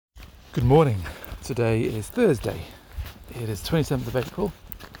Good morning. Today is Thursday. It is 27th of April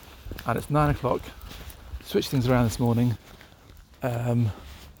and it's 9 o'clock. Switched things around this morning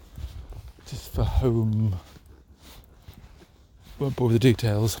just for home. Won't bore with the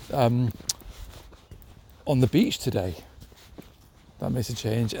details. On the beach today, that makes a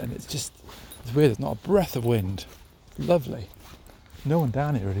change, and it's weird. There's not a breath of wind. Lovely. No one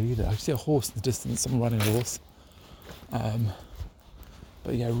down here really either. I see a horse in the distance, someone riding a horse.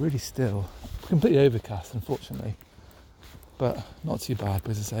 But yeah, really still. Completely overcast, unfortunately. But not too bad,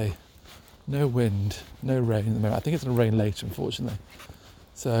 but as I say, no wind, no rain at the moment. I think it's going to rain later, unfortunately.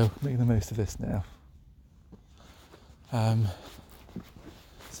 So, making the most of this now.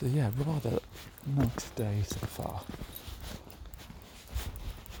 So yeah, rather nice day so far.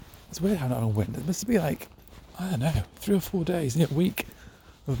 It's weird how not on wind. It must be like, I don't know, 3 or 4 days, a week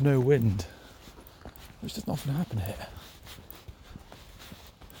of no wind, which doesn't often happen here.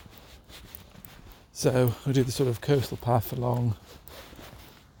 So we'll do the sort of coastal path along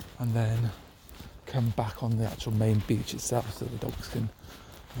and then come back on the actual main beach itself so the dogs can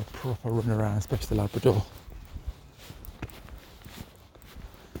have a proper run around, especially the Labrador.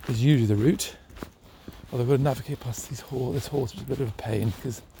 Is usually the route, although we'll navigate past this horse, which is a bit of a pain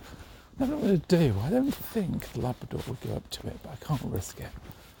because I don't know what to do. I don't think the Labrador would go up to it, but I can't risk it.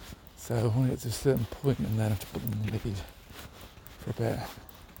 So I want to get to a certain point and then have to put them in the lead for a bit.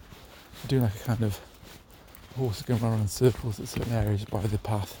 I'm doing like a kind of horses going around in circles at certain areas by the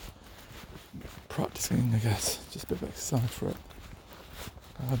path. Practicing, I guess, just a bit of exercise for it.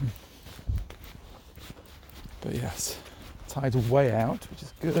 But yes, tide's way out, which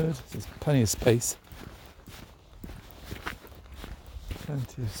is good. There's plenty of space.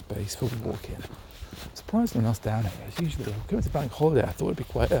 Plenty of space for walking. Surprisingly enough down here, it's usually, going to bank holiday, I thought it'd be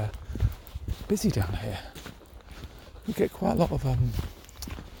quite busy down here. We get quite a lot of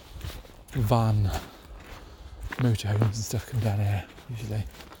van motorhomes and stuff come down here, usually.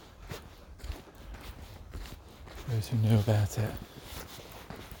 Those who know about it.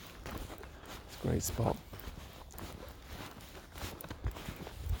 It's a great spot.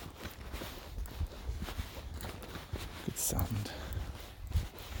 Good sand.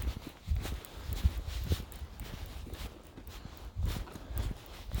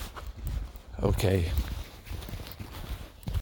 Okay,